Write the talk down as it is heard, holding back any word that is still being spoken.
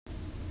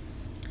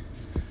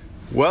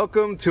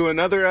Welcome to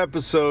another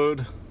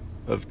episode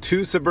of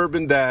Two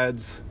Suburban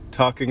Dads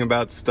Talking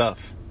About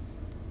Stuff.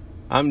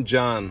 I'm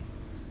John.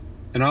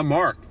 And I'm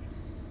Mark.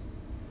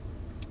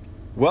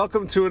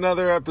 Welcome to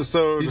another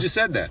episode... You just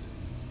said that.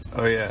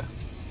 Oh, yeah.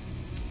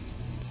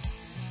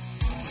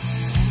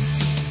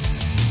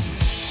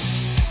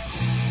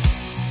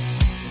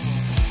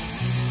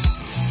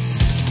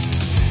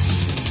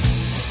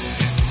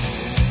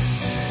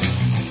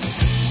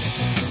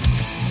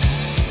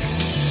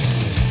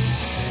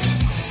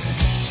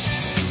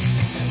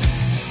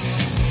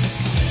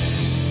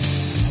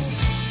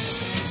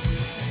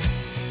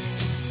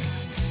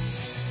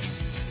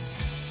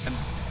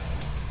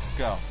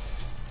 Go.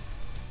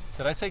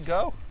 Did I say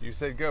go? You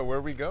said go. Where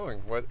are we going?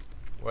 What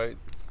do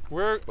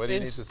you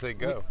need to say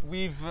go?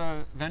 We've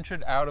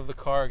ventured out of the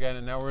car again,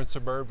 and now we're in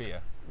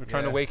suburbia. We're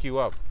trying to Yeah. wake you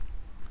up.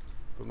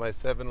 But my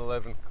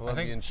 7-Eleven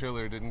Colombian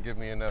chiller didn't give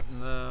me enough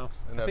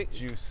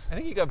juice. I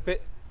think you got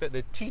bit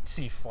the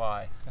tsetse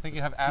fly. I think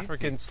you have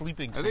African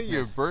sleeping I sickness. think you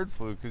have bird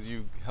flu because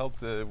you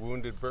helped a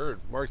wounded bird.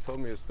 Mark told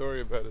me a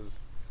story about his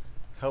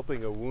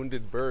helping a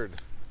wounded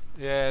bird.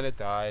 Yeah, and it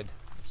died.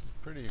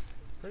 Pretty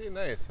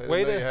nice. I didn't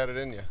Way know to- you had it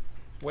in you.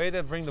 Way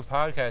to bring the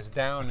podcast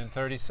down in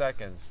 30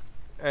 seconds.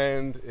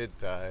 And it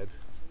died.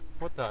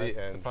 What died?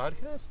 The end.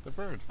 Podcast? The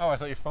bird. Oh, I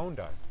thought your phone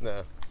died.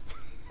 No.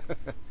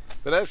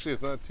 But actually,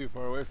 it's not too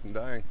far away from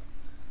dying.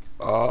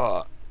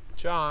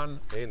 John,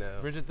 Hey now.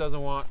 Bridget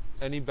doesn't want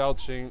any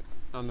belching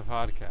on the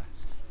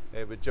podcast.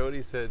 Hey, but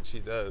Jody said she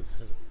does.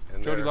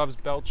 And Jody there- loves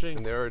belching.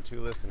 And there are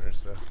 2 listeners,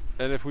 so.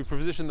 And if we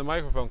position the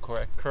microphone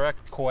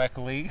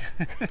correctly,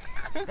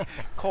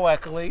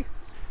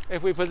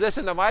 if we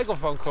position the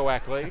microphone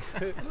correctly,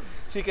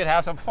 she could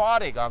have some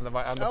farting on the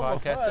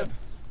podcast. fun.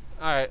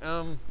 All right.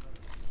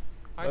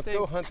 Let's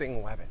go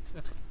hunting rabbit.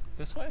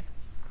 This way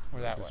or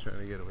that way. Just trying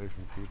to get away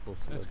from people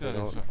so That's that good. they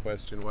don't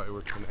question why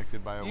we're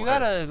connected by a You wire.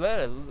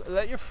 gotta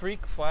let your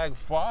freak flag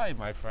fly,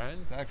 my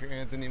friend. Dr.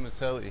 Anthony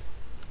Maselli.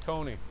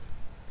 Tony,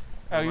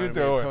 how you Reminded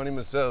me of doing? Tony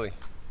Maselli.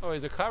 Oh,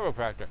 he's a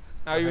chiropractor.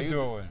 How you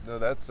doing? No,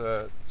 that's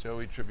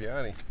Joey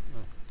Tribbiani.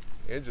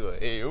 Angela.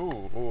 Hey,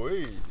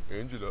 hey,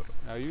 Angela.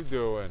 How you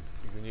doing?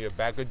 You need a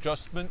back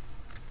adjustment?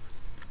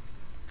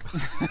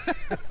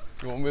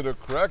 You want me to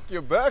crack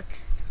your back?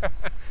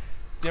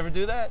 You ever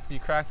do that? Do you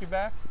crack your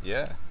back?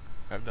 Yeah,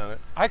 I've done it.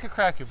 I could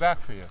crack your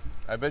back for you.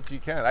 I bet you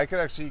can. I could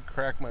actually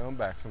crack my own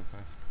back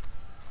sometimes.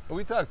 Well,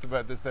 we talked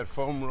about this, that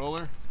foam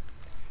roller.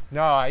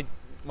 No,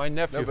 my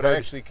nephew. No, but I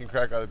actually can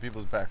crack other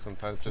people's back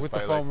sometimes just with by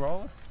the foam like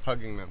roller.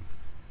 hugging them.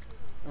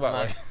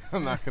 Well,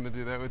 I'm not going to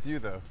do that with you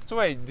though. so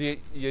wait, do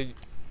you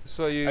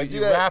I do you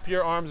that wrap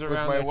your arms with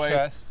around my their wife.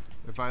 chest?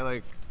 If I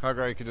like hug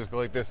her, I could just go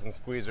like this and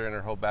squeeze her, and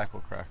her whole back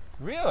will crack.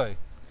 Really?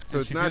 So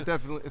And it's she not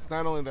feel- It's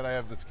not only that I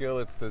have the skill.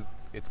 It's the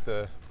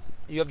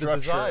You have the structure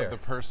desire. of the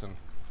person.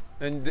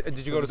 And did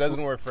you go to It doesn't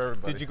school? work for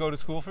everybody. Did you go to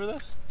school for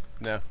this?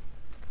 No.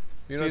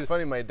 You know, See, it's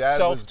funny. My dad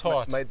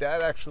self-taught. My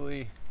dad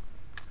actually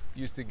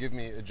used to give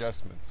me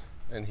adjustments,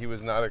 and he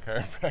was not a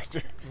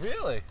chiropractor.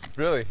 Really?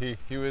 Really,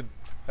 he would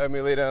have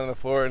me lay down on the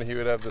floor, and he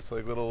would have this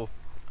like little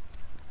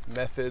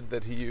method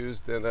that he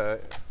used and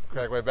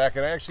crack my back.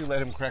 And I actually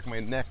let him crack my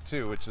neck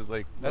too, which is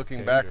like That's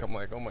looking back, dangerous. I'm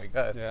like, oh my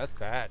god, Yeah, that's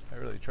bad. I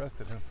really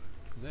trusted him.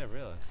 Yeah,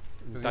 really.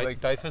 'Cause he, like-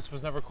 DIFUS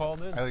was never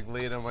called in. I like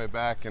laid on my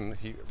back, and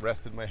he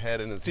rested my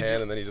head in his Did hand,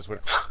 you- and then he just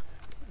went.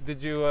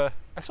 Did you?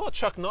 I saw a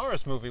Chuck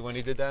Norris movie when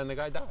he did that, and the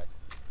guy died.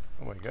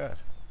 Oh my god!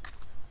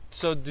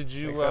 So did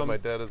you? Thank God my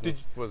dad did,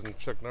 wasn't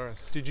Chuck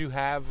Norris. did you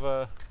have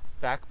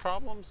back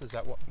problems? Is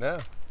that what? No.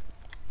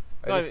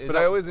 No, is But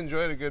that- I always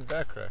enjoyed a good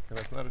back crack, and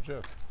that's not a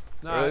joke.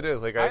 No, I really do.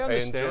 Like I I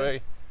understand.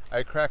 enjoy.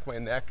 I crack my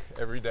neck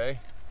every day.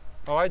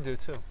 Oh, I do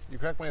too. You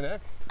crack my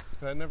neck?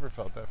 I never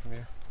felt that from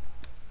you.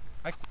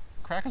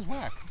 Crack is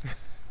whack.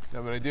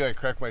 No, but I do. I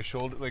crack my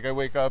shoulder. Like I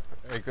wake up,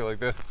 I go like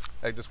this.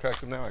 I just cracked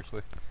them now,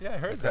 actually. Yeah, I I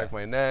heard crack that.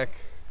 my neck.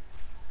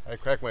 I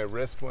crack my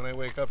wrist when I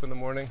wake up in the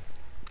morning.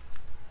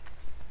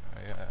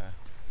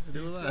 I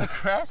do a lot.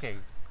 Cracking.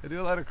 I do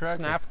a lot of cracking.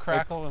 Snap,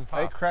 crackle, and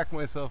I pop. crack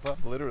myself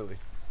up, literally.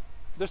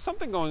 There's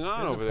something going on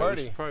There's a over there. We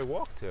party. should probably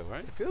walk to,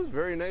 right? It feels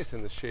very nice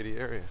in this shady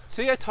area.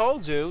 See, I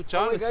told you.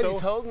 John Oh my is God, so. you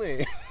told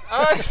me.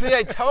 Oh, see,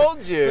 I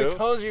told you. I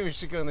told you we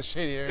should go in the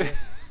shady area.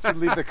 Should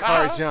leave the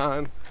car,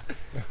 John.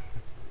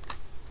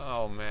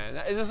 Oh man,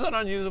 is this an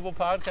unusable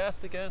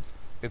podcast again?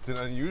 It's an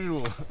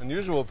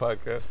unusual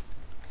podcast.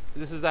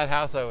 This is that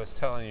house I was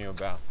telling you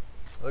about.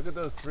 Look at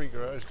those 3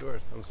 garage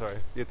doors. I'm sorry.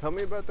 Yeah, tell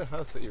me about the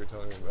house that you were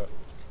telling me about.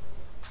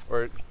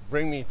 Or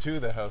bring me to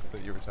the house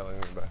that you were telling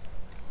me about.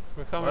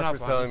 We're coming Mark up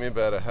was on. telling me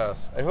about a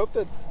house. I hope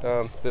that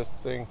this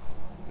thing,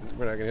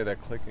 we're not going to hear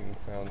that clicking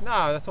sound.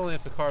 No, that's only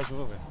if the car's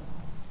moving.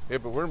 Yeah,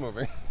 but we're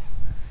moving.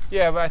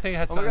 Yeah, but I think it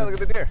had Oh my something. God,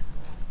 look at the deer.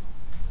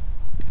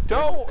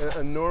 Don't. An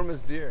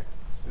enormous deer.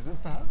 Is this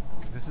the house?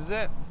 This is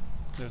it.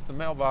 There's the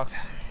mailbox.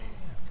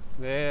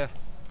 There.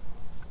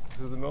 This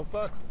is the milk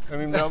box? I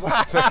mean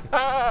mailbox.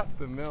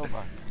 The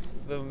mailbox.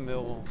 The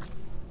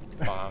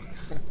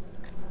mailbox.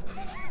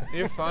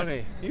 You're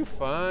funny. You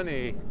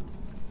funny.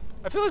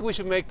 I feel like we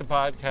should make the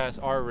podcast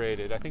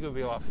R-rated. I think it would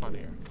be a lot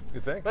funnier.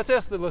 You think? Let's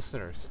ask the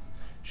listeners.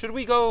 Should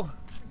we go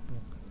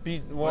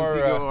be more Once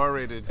you go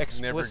R-rated,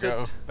 explicit?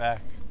 never go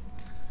back.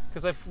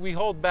 Because if we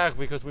hold back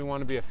because we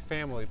want to be a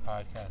family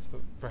podcast, but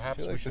I perhaps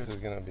feel we like should. this is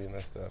gonna be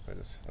messed up.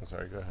 I'm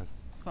sorry. Go ahead.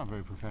 It's not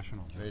very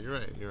professional. No, you're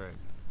right. You're right.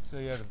 So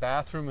yeah, the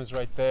bathroom is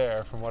right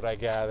there, from what I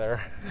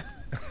gather.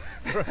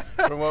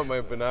 From what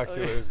my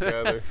binoculars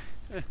gather.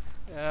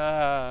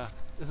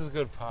 This is a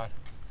good pod.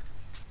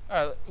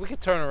 All right, we could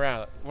turn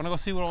around. Want to go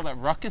see what all that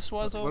ruckus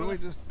was Why over don't we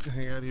there? just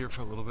hang out here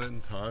for a little bit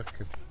and talk?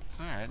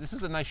 All right, this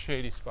is a nice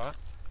shady spot.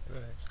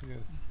 That actually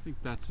is. I think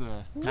that's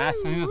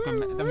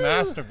the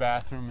master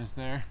bathroom is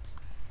there.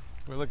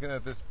 We're looking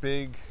at this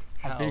big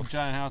house. A big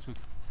giant house with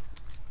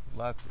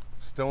Lots of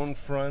stone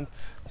front,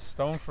 a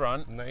stone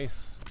front,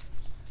 nice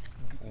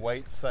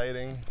white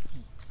siding,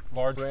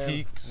 large brand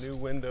peaks. new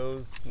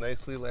windows,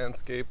 nicely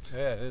landscaped.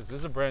 Yeah, it is. This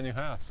is a brand new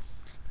house.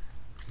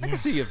 I can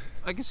see you.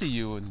 I can see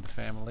you and the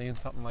family in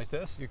something like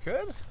this. You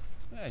could?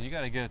 Yeah, you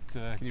got to get.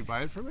 Can you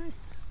buy it for me?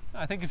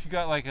 I think if you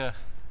got like a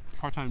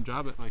part-time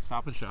job at like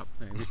Stop and Shop,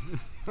 maybe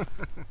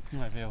you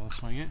might be able to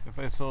swing it. If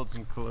I sold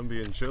some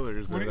Colombian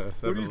chillers at a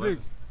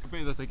 7-Eleven. I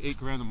bet that's like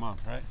 $8,000 a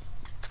month, right?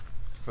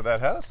 For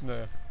that house?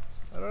 No.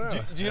 I don't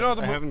know. Do you know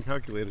the I mo- haven't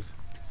calculated.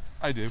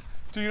 I do.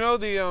 Do you know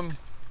the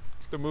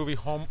movie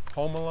Home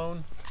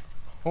Alone?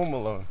 Home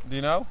Alone. Do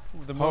you know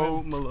the movie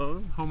Home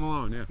Alone? Home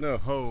Alone? Yeah. No,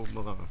 Ho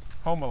Malone.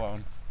 Home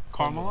Alone.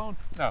 Carl Malone?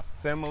 No.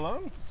 Sam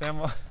Malone?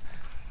 Sam.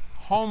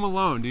 Home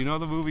Alone. Do you know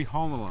the movie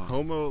Home Alone?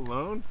 Homo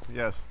Alone?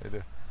 Yes, I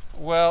do.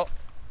 Well,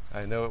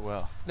 I know it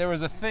well. there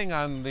was a thing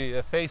on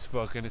the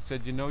Facebook, and it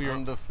said, you know,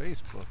 On the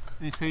Facebook.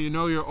 you say you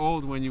know you're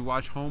old when you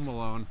watch Home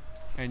Alone,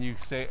 and you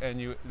say,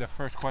 the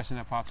first question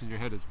that pops in your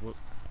head is, what,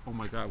 oh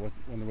my God,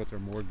 wonder what their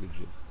mortgage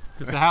is?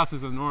 Because the house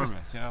is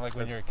enormous, you know, like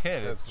when you're a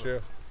kid. That's it's,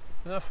 true.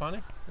 Isn't that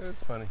funny?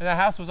 It's funny. And that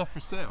house was up for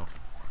sale.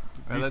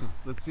 All right,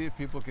 let's see if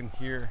people can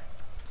hear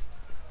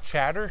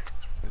Chatter?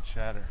 the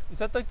chatter. Is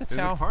that like the There's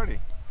a town? party.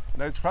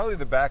 No, it's probably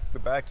the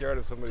backyard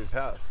of somebody's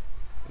house,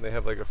 and they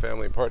have like a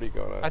family party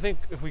going on. I think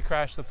if we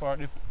crashed the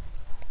party,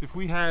 if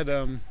we had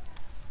any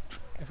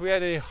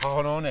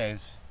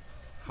Jarones.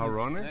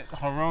 Jarones?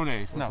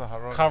 Jarones, no. a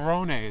Jarones?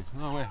 Carones.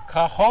 No, wait.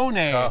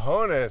 Cajones.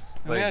 Cajones.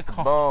 We had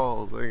Like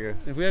balls. Like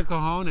If we had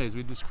cojones,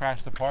 we'd just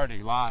crash the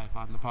party live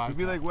on the podcast. we'd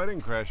be like Wedding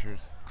Crashers.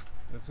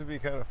 This would be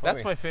kind of funny.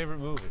 That's my favorite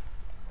movie.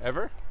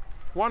 Ever?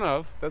 One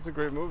of. That's a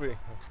great movie.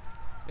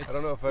 It's, I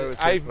don't know if I would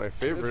say it's my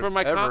favorite for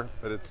my ever,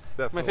 but it's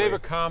definitely. my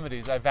favorite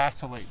comedies. I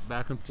vacillate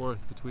back and forth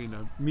between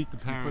Meet the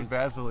Put Parents,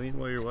 Vaseline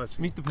while you're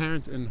watching. Meet the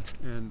Parents, and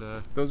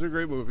Those are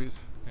great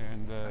movies. I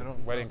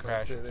don't Wedding know if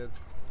I'd say Crashers. that.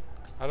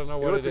 I don't know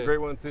You what know what's it a is. great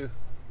one too?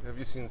 Have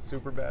you seen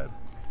Superbad?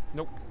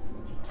 Nope.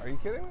 Are you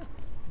kidding me?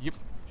 Yep.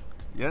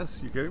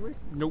 Yes, you kidding me?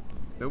 Nope.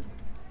 Nope.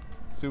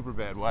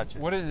 Superbad, watch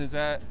it. What is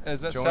that?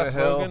 Is that Jonah Seth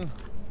Hill. Rogen?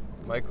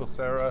 Michael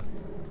Cera,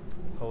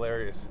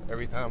 hilarious.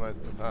 Every time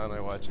it's on,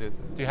 I watch it.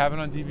 Do you have it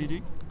on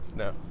DVD?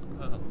 No,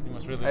 You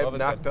must really I love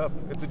have it. Knocked Up.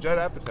 It's a Judd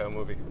Apatow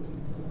movie.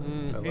 I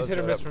He's love hit or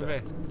Judd miss for me.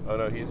 Apatow. Oh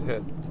no, he's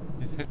hit.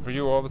 He's hit for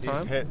you all the He's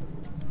time. hit,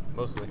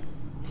 mostly.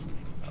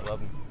 I love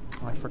him.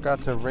 I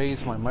forgot to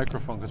raise my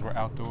microphone because we're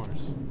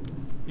outdoors.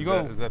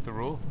 Is that the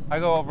rule? I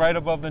go right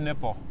above the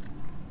nipple.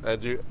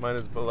 Mine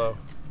is below.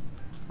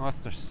 Unless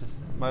there's.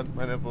 My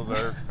nipples are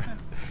a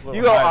little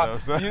You go high, up. though,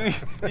 so.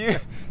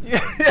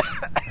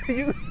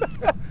 You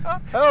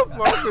Help,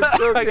 Marcus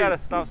choking. I gotta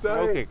stop He's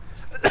dying.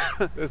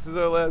 smoking. This is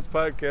our last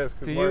podcast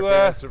because Do Mark you,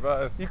 can't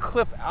survive. You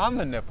clip on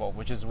the nipple,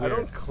 which is I weird.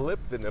 don't clip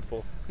the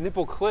nipple.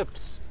 Nipple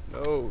clips.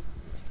 No.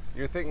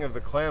 You're thinking of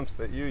the clamps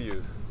that you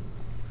use.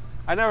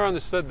 I never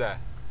understood that.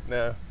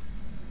 No.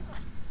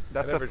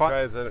 That's I never the fun.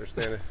 tried to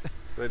understand it.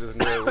 I just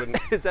knew I wouldn't.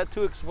 Is that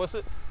too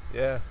explicit?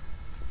 Yeah.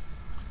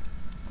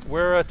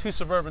 We're two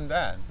suburban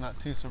dads, not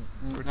two sub.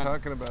 We're not-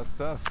 talking about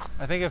stuff.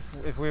 I think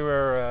if we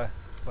were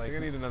I like,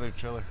 think I need another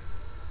chiller.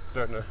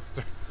 Starting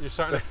you're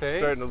starting to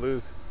fade. to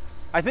lose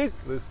I think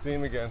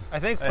steam again. I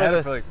think for I had it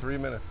this, for like 3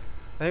 minutes.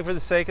 I think for the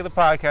sake of the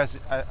podcast,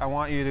 I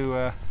want you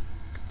to.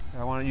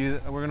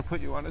 We're gonna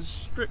put you on a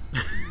strict.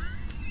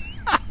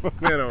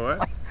 Man, oh,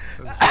 what?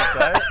 A strict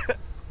diet?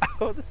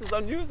 Oh, this is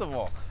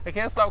unusable. I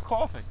can't stop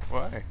coughing.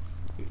 Why?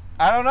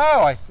 I don't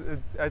know.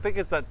 I think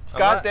it's that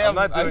goddamn. I'm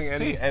not doing iced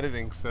any tea.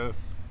 editing, so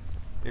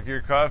if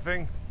you're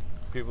coughing,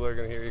 people are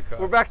gonna hear you cough.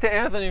 We're back to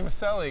Anthony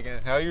Maselli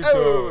again. How you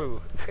Oh,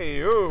 doing?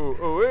 hey,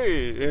 oh,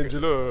 hey,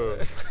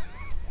 Angela.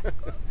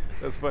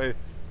 That's my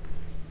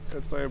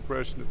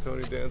impression of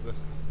Tony Danza.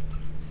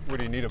 What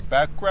do you need, a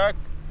back crack?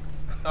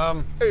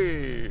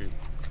 Hey.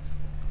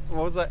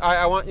 What was that?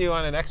 I want you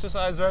on an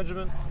exercise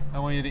regimen. I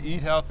want you to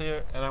eat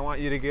healthier, and I want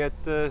you to get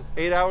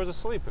 8 hours of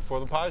sleep before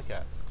the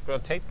podcast. For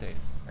on tape days.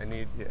 I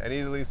need at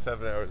least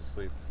 7 hours of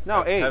sleep.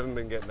 No, 8. I haven't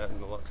been getting that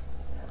in a long.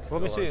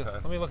 Let me a see. long time.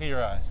 Let me look at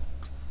your eyes.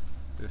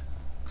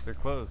 They're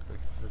closed.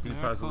 If you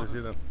They're possibly closed. see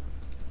them.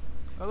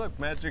 Oh look,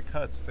 Magic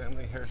Cuts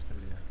Family Hair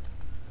Studio.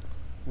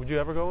 Would you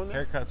ever go in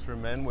there? Haircuts for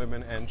men,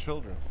 women, and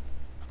children.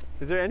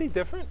 Is there any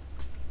different?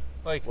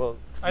 Like, Well,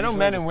 I know usually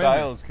men the and women.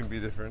 styles can be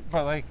different.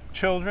 but like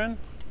children.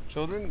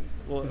 Children?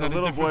 Well, Is a that a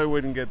little different- boy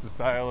wouldn't get the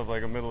style of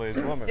like a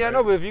middle-aged woman. Yeah, right?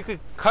 no, but if you could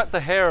cut the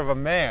hair of a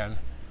man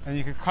and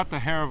you could cut the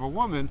hair of a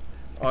woman,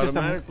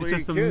 Automatically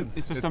kids.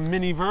 it's just a It's-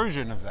 mini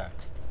version of that.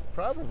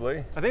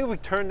 Probably. I think if we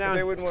turn But down,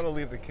 they wouldn't want to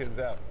leave the kids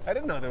out. I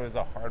didn't know there was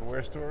a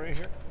hardware store right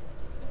here.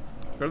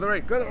 Go to the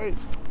right. Go to the right.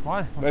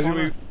 what? What's going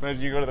on?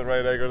 Imagine you go to the right,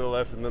 I go to the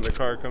left, and then the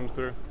car comes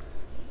through.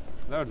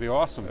 That would be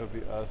awesome. That would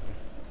be awesome.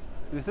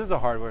 This is a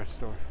hardware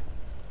store.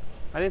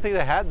 I didn't think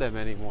they had them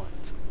anymore.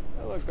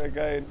 Oh, look, that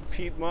guy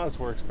Pete Moss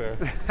works there.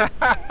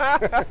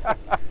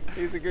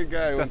 He's a good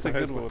guy. I went That's to a high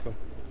good school one. with him.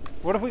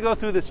 What if we go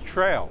through this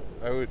trail?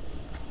 I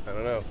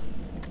don't know.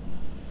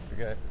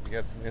 You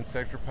got some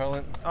insect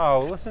repellent? Oh,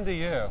 listen to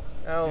you. Oh,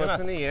 You're listen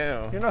not- to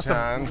you. you're not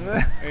some- John.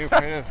 Are you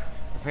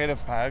afraid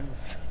of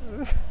bugs?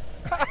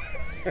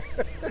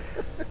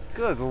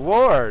 Good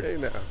Lord. Hey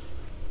now.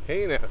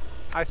 Hey now.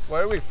 Because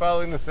Why are we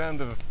following the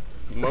sound of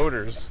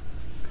motors?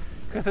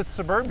 it's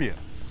suburbia.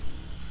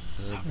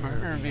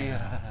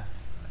 Suburbia.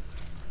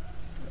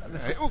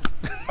 Oh,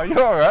 Are you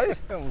all right?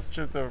 I almost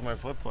tripped over my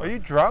flip-flop. Are you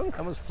drunk? I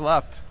almost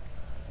flopped.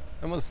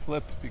 I almost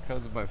flipped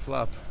because of my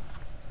flop.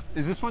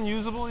 Is this one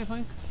usable, you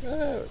think? I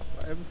have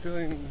a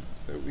feeling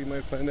that we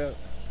might find out.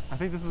 I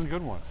think this is a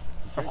good one.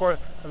 Of course,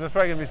 there's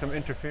probably going to be some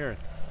interference.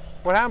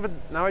 What happened?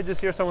 Now I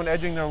just hear someone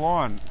edging their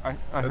lawn. I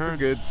That's heard. a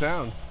good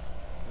sound.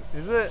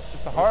 Is it?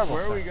 It's a horrible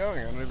Where are we sound. going?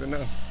 I don't even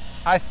know.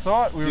 I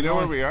thought we Do were you know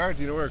going. where we are?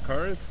 Do you know where a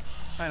car is?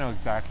 I know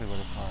exactly where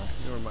the car is.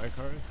 Do you know where my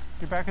car is?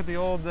 You're back at the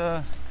old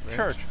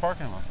church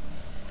parking lot.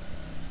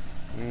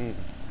 Mm.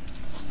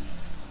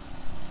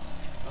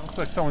 Looks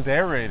like someone's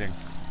aerating.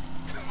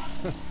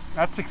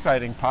 That's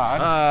exciting,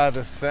 Pod. Ah,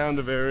 the sound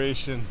of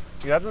aeration.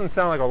 That doesn't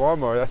sound like a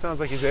lawnmower. That sounds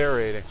like he's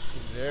aerating.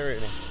 It's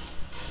aerating.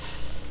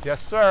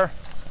 Yes, sir.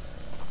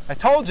 I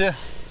told you.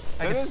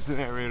 I That guess. is an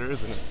aerator,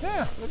 isn't it?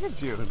 Yeah. Look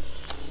at you.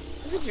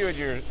 Look at you and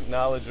your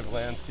knowledge of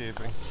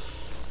landscaping.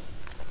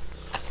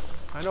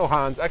 I know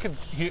Hans.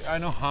 I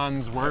know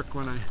Hans' work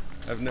when I.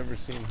 I've never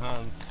seen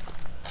Hans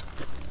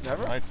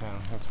Never. in my town,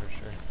 that's for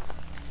sure.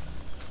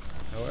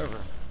 However,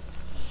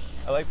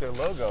 I like their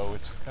logo,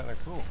 which is kind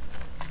of cool.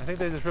 I think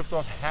they just ripped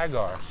off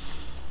Hagar.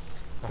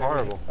 It's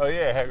horrible. Oh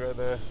yeah, Hagar,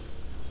 the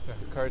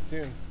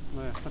cartoon.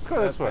 Yeah. Let's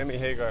go this way. Sammy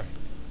Hagar.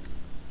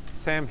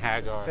 Sam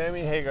Hagar.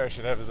 Sammy Hagar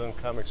should have his own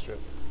comic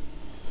strip.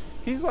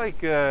 He's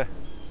like 80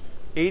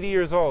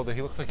 years old, and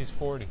he looks like he's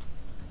 40.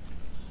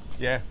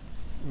 Yeah,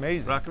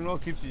 Amazing. rock and roll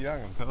keeps you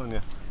young. I'm telling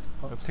you.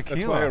 That's why I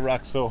Tequila.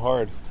 rock so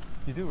hard.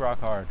 You do rock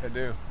hard. I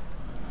do.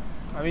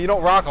 I mean, you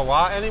don't rock a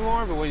lot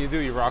anymore, but when you do,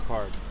 you rock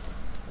hard.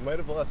 I might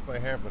have lost my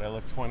hair, but I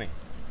look 20.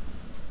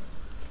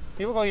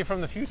 You look like you're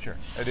from the future.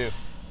 I do.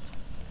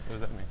 What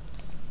does that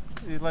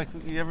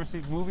mean? You ever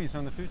see movies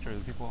from the future?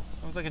 The people.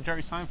 It was like a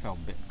Jerry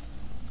Seinfeld bit.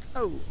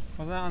 Oh.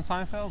 Wasn't that on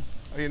Seinfeld?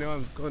 Oh, you know,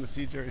 I'm going to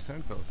see Jerry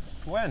Seinfeld.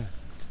 When?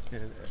 Yeah,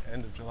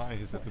 end of July.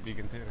 He's at the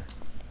Beacon Theater.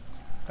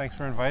 Thanks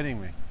for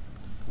inviting me.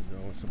 I'm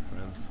going with some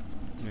friends.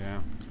 Yeah.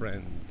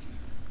 Friends.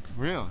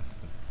 Really?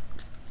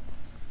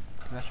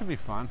 That should be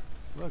fun.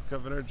 Look,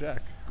 Governor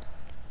Jack.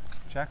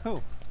 Jack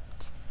who?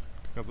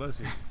 God bless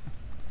you.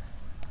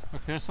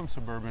 Look, there's some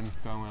suburban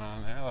going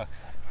on there. Look,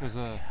 there's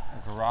a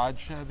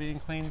garage being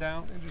cleaned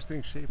out.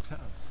 Interesting shaped house.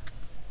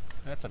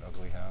 That's an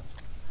ugly house.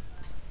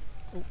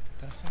 Oh,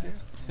 that's Yeah,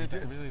 Is you it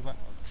did. really loud?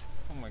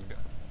 Oh my god.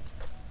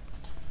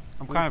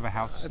 I'm kind of a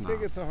house I snob.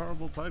 think it's a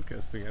horrible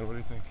podcast again. What do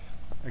you think?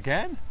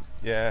 Again?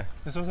 Yeah.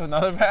 This was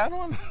another bad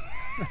one?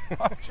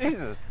 Oh,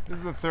 Jesus. This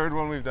is the third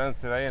one we've done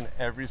today, and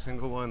every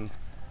single one,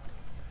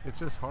 it's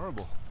just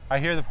horrible. I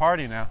hear the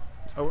party now.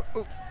 Oh,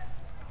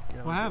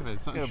 What happened?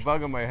 I Something got a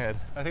bug on my head.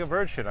 I think a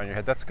bird shit on your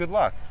head. That's good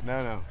luck.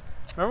 No.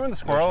 Remember when the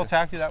squirrel shit.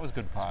 attacked you? That was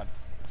good pod.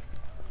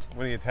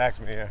 When he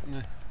attacked me, yeah.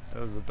 Yeah.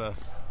 That was the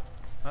best.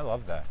 I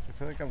love that. I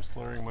feel like I'm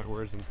slurring my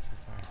words in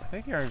I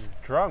think you're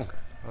drunk.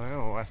 I don't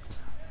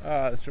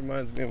know. This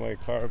reminds me of my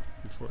car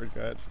before it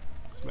got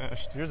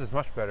smashed. Yours is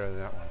much better than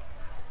that one.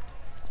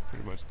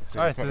 Pretty much the same.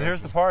 All right, so car.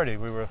 here's the party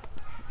we were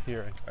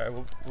hearing. All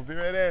right, we'll be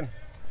right in.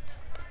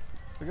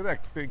 Look at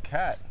that big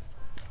cat.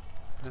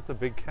 That's a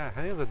big cat.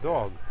 I think it's a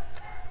dog.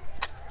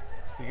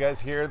 You guys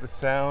hear the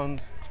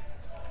sound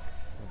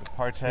of the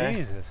party?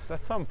 Jesus,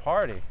 that's some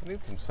party. I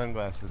need some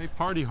sunglasses. They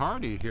party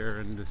hardy here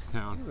in this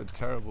town. This is a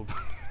terrible.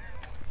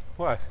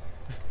 What?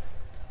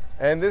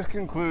 And this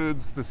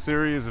concludes the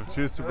series of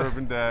two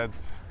suburban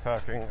dads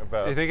talking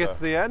about. You think it's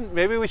stuff. the end?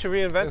 Maybe we should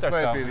reinvent This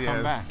might ourselves be and the come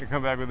end. back. You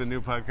come back with a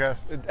new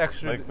podcast,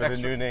 Extra, like with a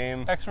new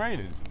name,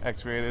 X-rated.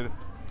 X-rated.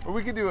 Or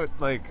we could do it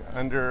like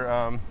under.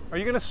 Are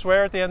you going to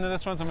swear at the end of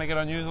this one to make it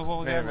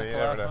unusable again? Maybe, like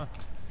you the never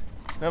last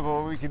know. No, but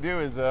what we could do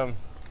is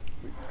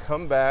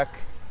come back.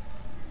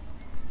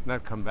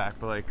 Not come back,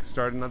 but like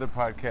start another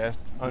podcast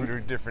under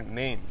different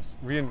names.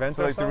 one? Reinvent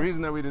So like the ourselves?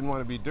 reason that we didn't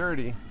want to be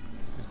dirty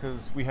is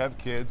because we have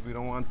kids. We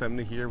don't want them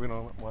to hear. We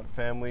don't want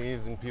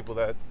families and people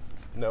that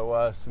know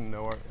us and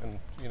know our, and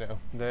Yeah.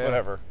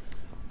 whatever.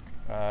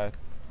 To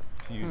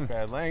use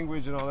bad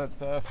language and all that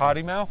stuff.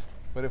 Potty mouth?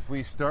 But if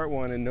we start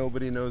one and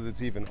nobody knows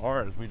it's even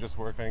ours, we just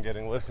work on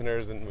getting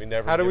listeners and we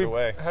never How do give we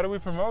away. How do we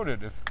promote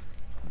it? If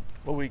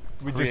Well, we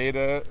just- create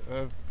a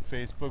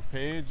Facebook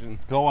page and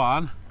Go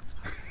on.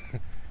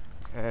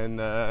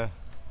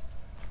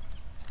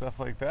 stuff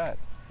like that.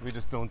 We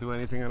just don't do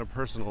anything on a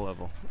personal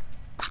level.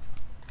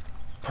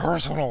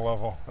 Personal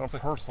level. On a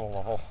personal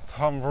level.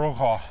 Tom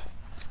Brokaw.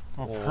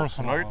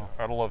 Personal level.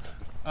 I loved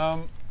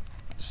it.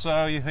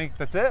 So you think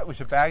that's it? We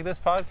should bag this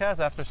podcast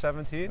after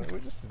 17? We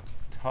just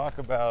talk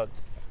about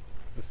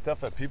the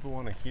stuff that people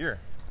want to hear.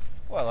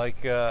 What,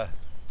 like And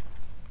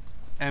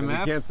we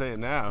MF? can't say it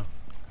now.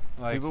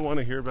 Like People want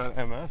to hear about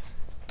MF,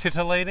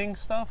 titillating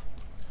stuff?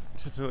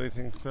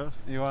 titillating stuff.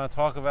 You want to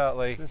talk about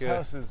like This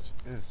house is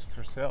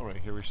for sale right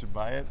here. We should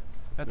buy it.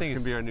 I This think can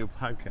it's be our new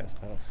podcast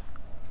house.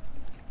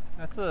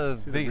 that's a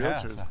See, the big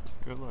house. realtor's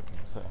good looking.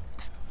 So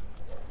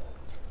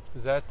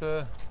Is that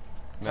the?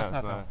 no, That's it's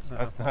not not. the-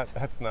 That's not.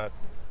 That's not.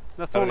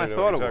 That's the don't one I even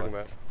know thought what it you're was.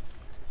 talking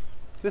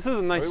about. This is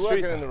a nice Are we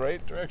street. walking in the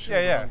right direction? Yeah,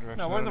 or the yeah. wrong direction?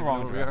 No, we're in the I don't wrong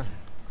know where we are. direction.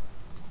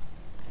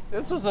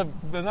 This was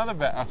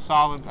another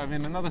solid. I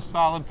mean, another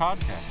solid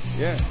podcast.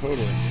 Yeah,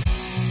 totally.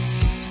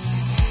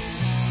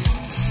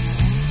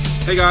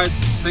 Hey guys,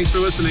 thanks for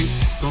listening.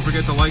 Don't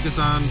forget to like us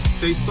on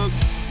Facebook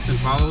and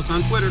follow us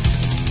on Twitter.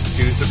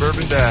 Two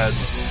suburban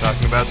dads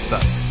talking about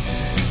stuff.